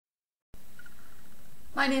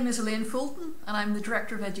My name is Elaine Fulton and I'm the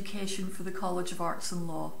Director of Education for the College of Arts and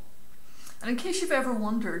Law. And in case you've ever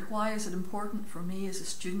wondered why is it important for me as a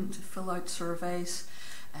student to fill out surveys,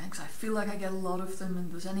 because I feel like I get a lot of them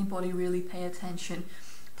and does anybody really pay attention,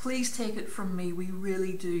 please take it from me, we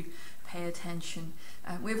really do pay attention.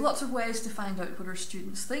 We have lots of ways to find out what our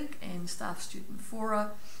students think in staff-student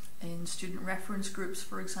fora, in student reference groups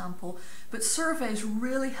for example, but surveys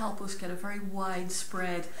really help us get a very wide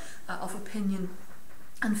spread of opinion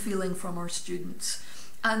and feeling from our students.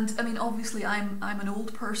 And I mean, obviously I'm an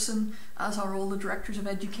old person, as are all the directors of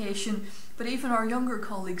education, but even our younger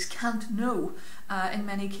colleagues can't know in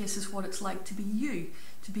many cases what it's like to be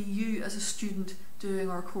you as a student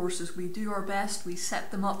doing our courses. We do our best, we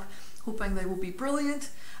set them up hoping they will be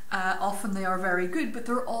brilliant. Often they are very good, but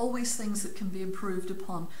there are always things that can be improved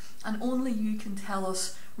upon, and only you can tell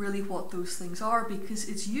us really what those things are, because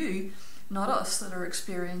it's you, not us, that are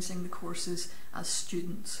experiencing the courses as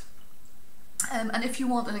students. And if you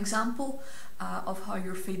want an example of how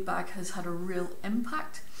your feedback has had a real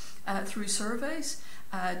impact through surveys,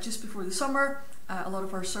 just before the summer, a lot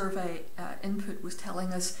of our survey input was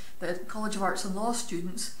telling us that College of Arts and Law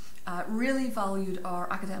students really valued our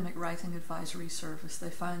academic writing advisory service. They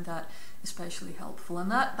found that especially helpful, and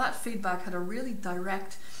that feedback had a really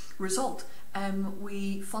direct result.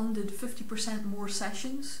 We funded 50% more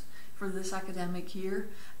sessions for this academic year.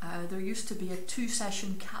 There used to be a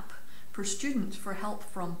 2-session cap per student for help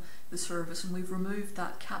from the service, and we've removed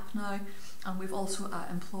that cap now, and we've also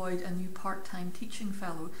employed a new part-time teaching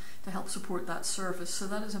fellow to help support that service. So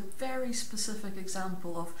that is a very specific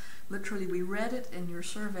example of literally, we read it in your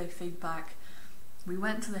survey feedback, we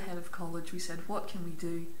went to the head of college, we said what can we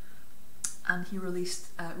do, and he released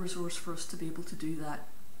a resource for us to be able to do that.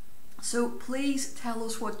 So please tell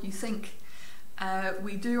us what you think.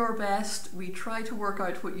 We do our best, we try to work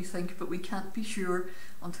out what you think, but we can't be sure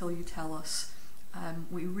until you tell us.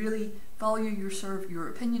 We really value your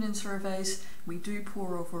opinion in surveys. We do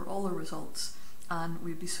pore over all the results, and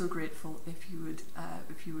we'd be so grateful if you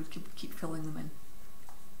would keep filling them in.